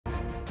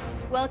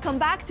Welcome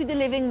back to the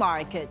Living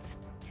Markets.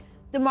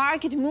 The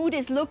market mood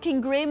is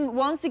looking grim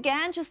once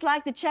again, just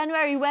like the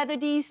January weather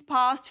these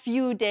past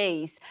few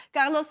days.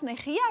 Carlos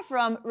Mejia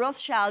from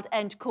Rothschild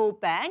Co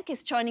Bank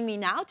is joining me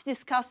now to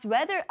discuss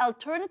whether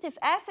alternative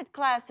asset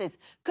classes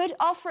could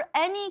offer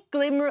any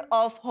glimmer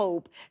of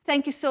hope.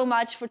 Thank you so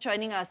much for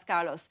joining us,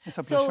 Carlos. It's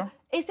a pleasure.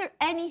 So, is there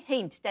any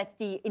hint that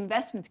the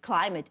investment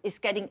climate is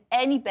getting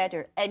any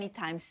better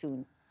anytime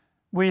soon?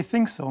 We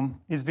think so.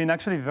 It's been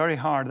actually very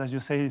hard, as you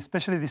say,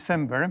 especially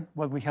December,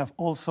 what we have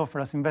all suffered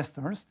as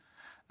investors.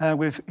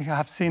 We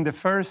have seen the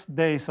first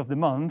days of the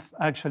month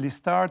actually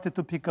started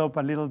to pick up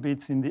a little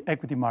bit in the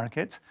equity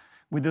markets.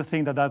 We do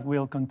think that that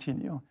will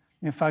continue.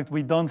 In fact,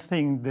 we don't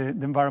think the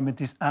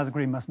environment is as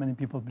grim as many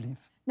people believe.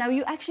 Now,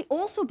 you actually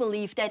also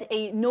believe that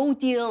a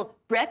no-deal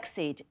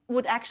Brexit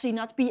would actually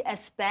not be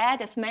as bad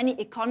as many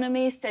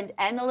economists and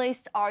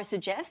analysts are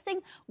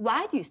suggesting.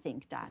 Why do you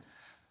think that?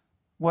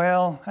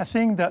 Well, I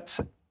think that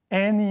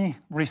any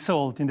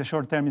result in the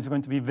short term is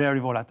going to be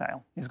very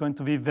volatile. It's going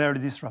to be very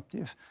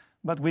disruptive.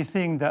 But we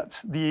think that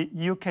the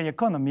UK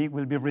economy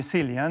will be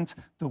resilient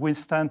to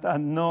withstand a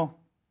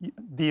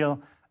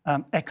no-deal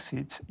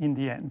exit in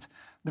the end.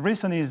 The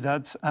reason is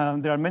that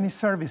there are many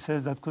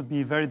services that could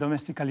be very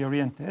domestically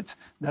oriented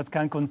that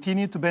can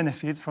continue to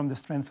benefit from the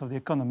strength of the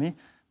economy.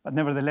 But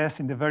nevertheless,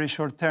 in the very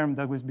short term,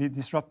 that will be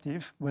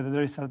disruptive, whether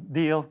there is a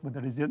deal, whether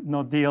there is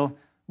no deal,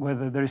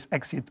 whether there is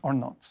exit or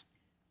not.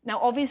 Now,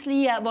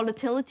 obviously,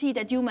 volatility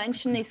that you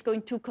mentioned is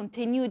going to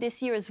continue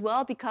this year as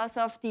well because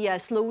of the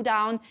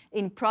slowdown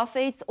in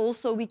profits.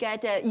 Also, we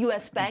get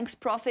US banks'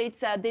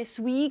 profits this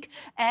week.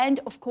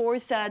 And, of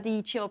course,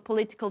 the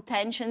geopolitical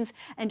tensions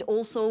and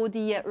also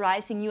the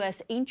rising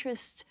US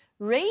interest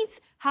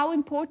rates. How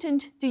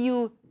important do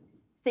you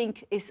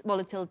think is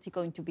volatility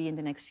going to be in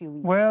the next few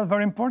weeks? Well,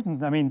 very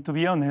important. I mean, to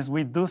be honest,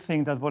 we do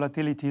think that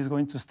volatility is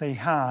going to stay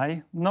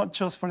high, not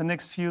just for the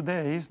next few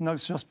days, not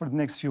just for the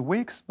next few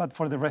weeks, but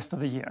for the rest of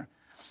the year.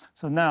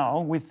 So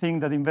now we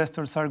think that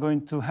investors are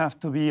going to have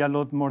to be a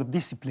lot more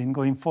disciplined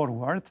going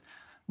forward,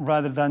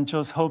 rather than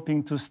just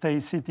hoping to stay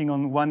sitting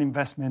on one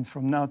investment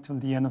from now till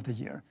the end of the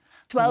year.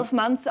 12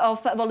 months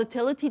of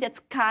volatility,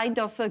 that's kind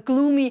of a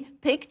gloomy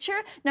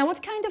picture. Now,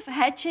 what kind of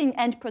hedging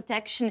and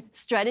protection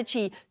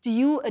strategy do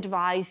you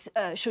advise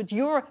should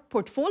your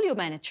portfolio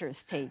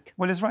managers take?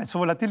 Well, it's right. So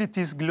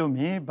volatility is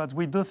gloomy, but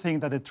we do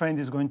think that the trend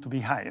is going to be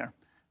higher.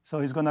 So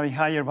it's going to be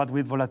higher, but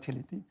with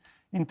volatility.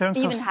 In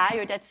terms even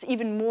higher, that's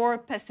even more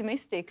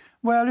pessimistic.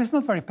 Well, it's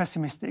not very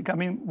pessimistic. I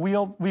mean,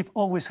 we've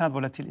always had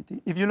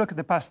volatility. If you look at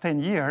the past 10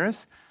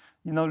 years,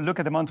 look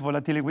at the amount of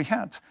volatility we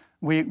had.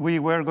 We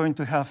were going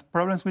to have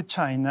problems with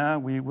China.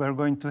 We were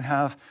going to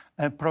have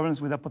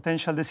problems with a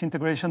potential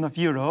disintegration of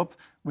Europe.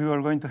 We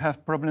were going to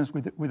have problems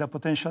with a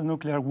potential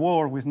nuclear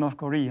war with North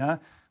Korea.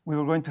 We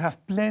were going to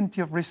have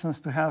plenty of reasons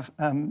to have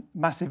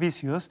massive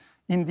issues.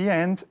 In the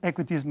end,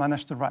 equities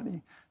managed to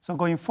rally. So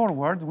going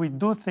forward, we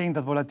do think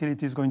that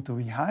volatility is going to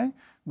be high,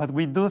 but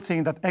we do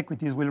think that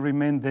equities will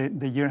remain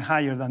the year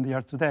higher than they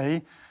are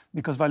today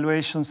because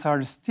valuations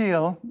are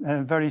still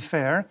very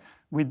fair.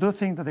 We do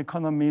think that the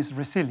economy is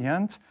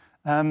resilient.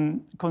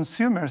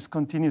 Consumers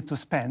continue to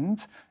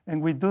spend,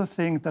 and we do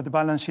think that the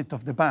balance sheet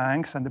of the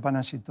banks and the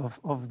balance sheet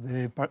of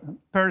the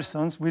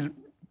persons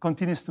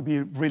continues to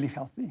be really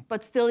healthy.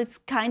 But still, it's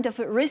kind of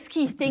a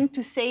risky thing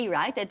to say,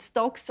 right? That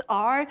stocks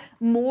are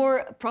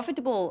more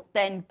profitable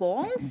than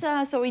bonds.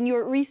 So in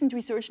your recent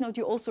research note,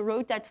 you also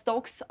wrote that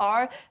stocks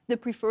are the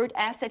preferred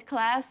asset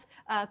class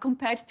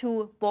compared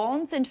to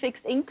bonds and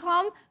fixed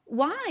income.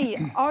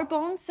 Why are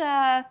bonds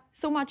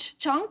so much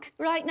junk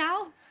right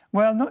now?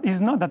 Well, no,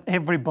 it's not that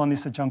every bond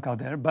is a junk out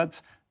there, but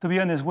to be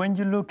honest, when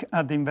you look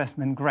at the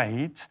investment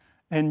grade,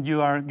 and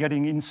you are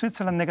getting in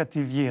Switzerland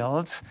negative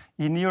yields,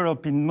 in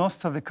Europe in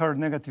most of the current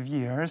negative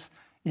years,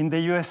 in the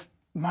US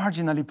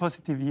marginally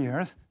positive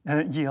yields,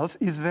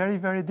 it's very,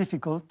 very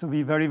difficult to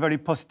be very, very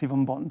positive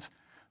on bonds.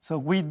 So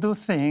we do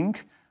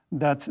think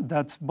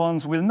that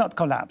bonds will not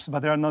collapse,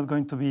 but they are not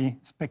going to be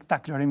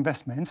spectacular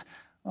investments.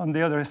 On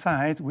the other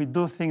side, we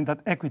do think that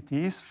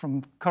equities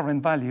from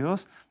current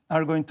values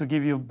are going to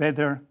give you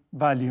better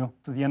value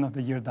to the end of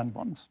the year than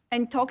bonds.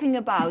 And talking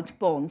about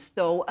bonds,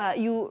 though,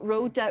 you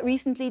wrote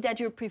recently that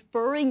you're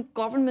preferring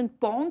government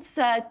bonds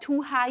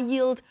to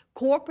high-yield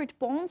corporate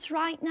bonds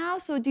right now.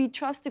 So do you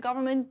trust the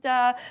government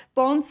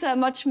bonds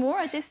much more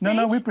at this stage?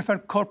 No, we prefer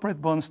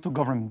corporate bonds to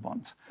government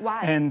bonds.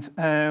 Why? And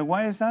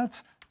why is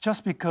that?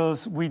 Just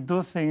because we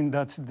do think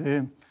that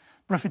the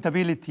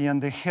profitability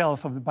and the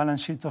health of the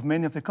balance sheets of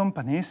many of the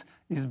companies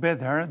is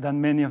better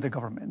than many of the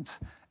governments.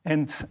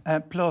 And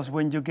plus,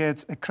 when you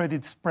get a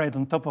credit spread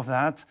on top of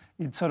that,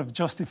 it sort of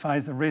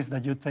justifies the risk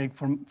that you take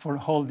for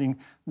holding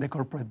the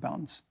corporate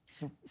bonds.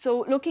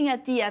 So looking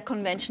at the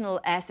conventional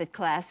asset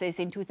classes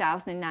in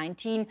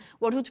 2019,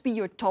 what would be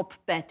your top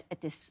bet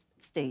at this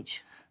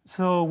stage?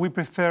 So we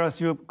prefer,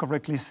 as you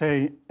correctly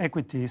say,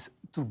 equities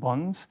to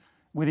bonds.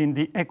 Within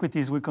the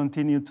equities, we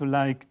continue to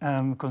like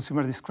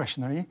consumer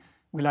discretionary.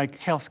 We like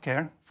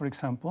healthcare, for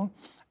example,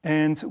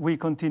 and we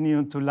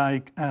continue to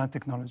like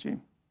technology.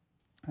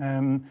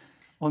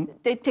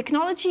 The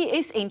technology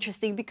is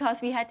interesting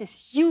because we had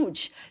this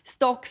huge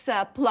stocks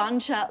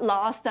plunge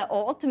last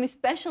autumn,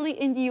 especially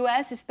in the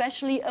US,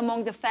 especially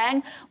among the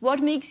FANG. What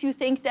makes you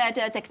think that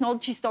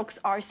technology stocks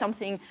are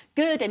something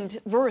good and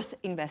worth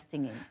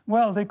investing in?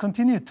 Well, they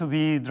continue to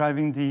be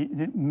driving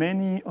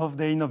many of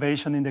the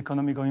innovation in the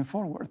economy going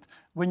forward.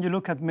 When you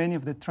look at many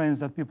of the trends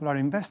that people are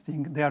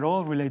investing, they are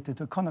all related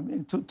to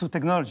economy, to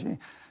technology.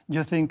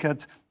 You think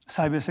at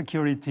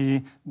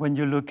cybersecurity, when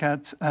you look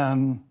at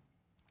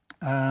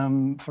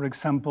for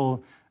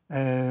example,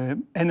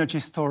 energy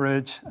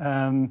storage,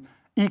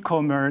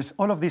 e-commerce,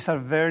 all of these are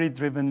very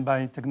driven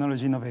by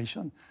technology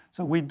innovation.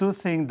 So we do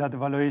think that the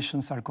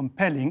valuations are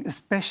compelling,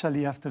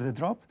 especially after the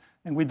drop,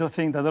 and we do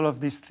think that all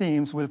of these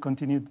themes will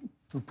continue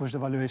to push the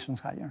valuations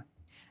higher.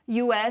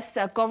 US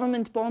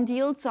government bond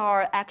yields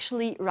are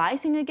actually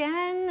rising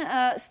again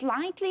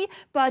slightly,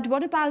 but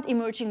what about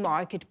emerging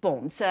market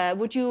bonds?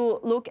 Would you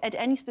look at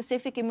any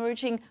specific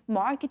emerging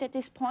market at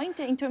this point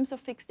in terms of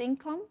fixed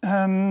income?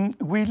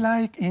 We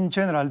like, in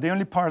general, the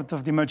only part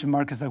of the emerging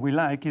markets that we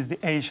like is the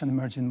Asian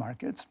emerging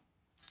markets.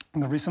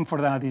 And the reason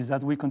for that is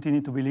that we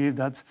continue to believe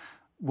that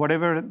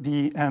whatever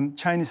the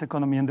Chinese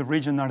economy and the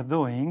region are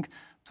doing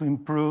to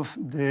improve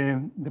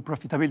the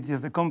profitability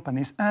of the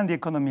companies and the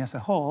economy as a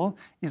whole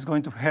is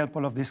going to help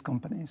all of these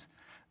companies.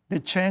 The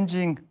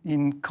changing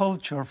in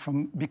culture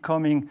from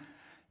becoming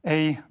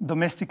a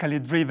domestically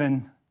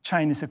driven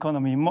Chinese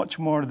economy much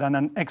more than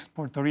an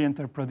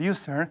export-oriented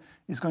producer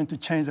is going to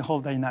change the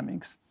whole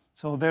dynamics.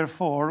 So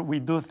therefore, we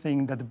do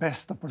think that the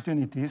best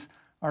opportunities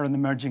are in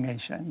emerging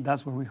Asia, and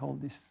that's where we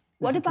hold this.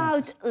 What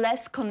about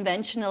less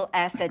conventional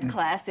asset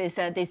classes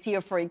this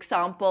year? For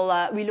example,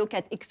 we look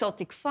at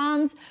exotic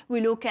funds, we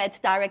look at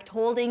direct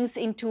holdings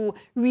into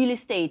real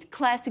estate,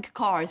 classic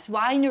cars,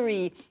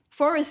 winery,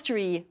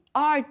 forestry,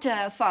 art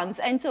funds,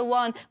 and so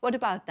on. What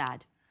about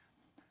that?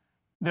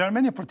 There are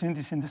many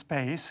opportunities in the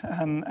space.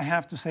 I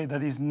have to say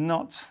that is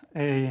not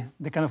the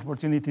kind of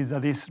opportunities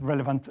that is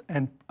relevant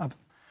and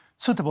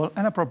suitable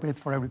and appropriate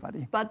for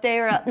everybody. But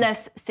they're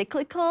less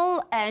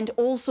cyclical and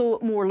also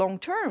more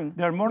long-term.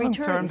 They are more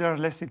long-term, they are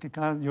less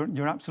cyclical.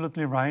 You're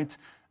absolutely right.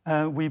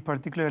 We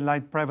particularly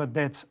like private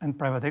debt and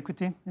private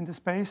equity in the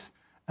space.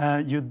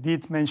 You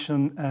did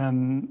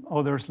mention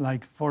others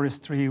like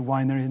forestry,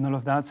 winery, and all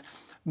of that.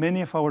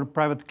 Many of our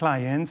private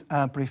clients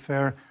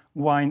prefer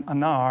wine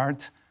and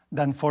art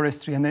than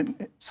forestry and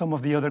then some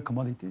of the other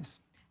commodities.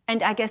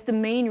 And I guess the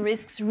main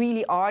risks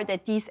really are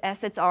that these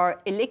assets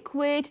are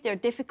illiquid, they're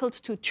difficult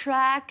to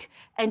track,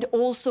 and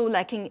also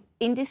lacking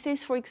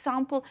indices, for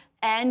example,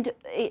 and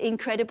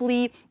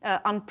incredibly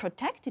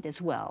unprotected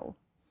as well.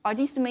 Are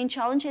these the main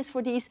challenges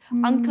for these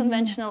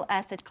unconventional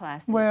asset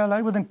classes? Well,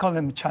 I wouldn't call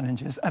them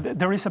challenges.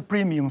 There is a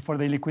premium for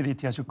the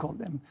liquidity, as you call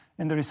them,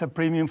 and there is a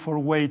premium for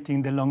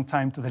waiting the long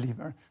time to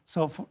deliver.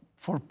 So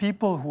for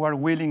people who are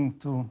willing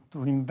to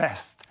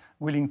invest,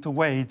 willing to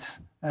wait,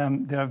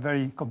 they are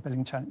very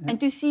compelling challenges. And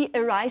do you see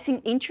a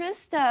rising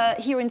interest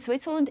here in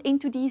Switzerland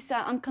into these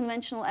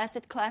unconventional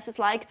asset classes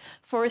like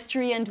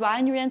forestry and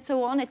winery and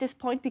so on at this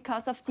point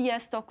because of the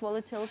stock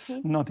volatility?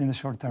 Not in the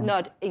short term.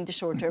 Not in the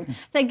short term.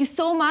 Thank you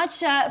so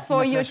much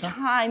for your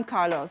time,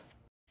 Carlos.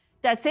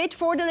 That's it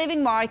for the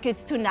Living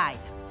Markets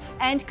tonight.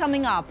 And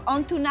coming up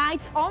on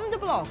tonight's On the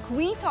Block,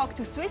 we talk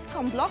to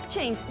Swisscom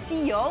Blockchain's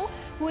CEO,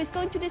 who is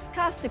going to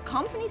discuss the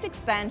company's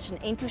expansion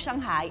into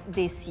Shanghai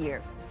this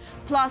year.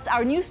 Plus,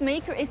 our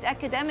newsmaker is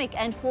academic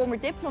and former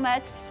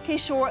diplomat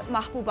Kishore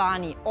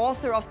Mahbubani,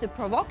 author of the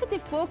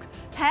provocative book,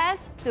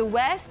 Has the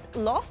West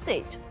Lost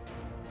It?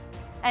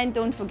 And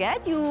don't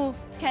forget, you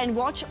can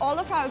watch all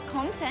of our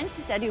content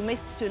that you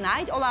missed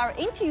tonight, all our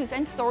interviews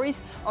and stories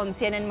on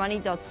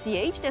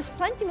cnnmoney.ch. There's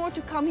plenty more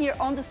to come here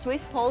on the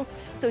Swiss Pulse,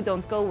 so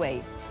don't go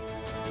away.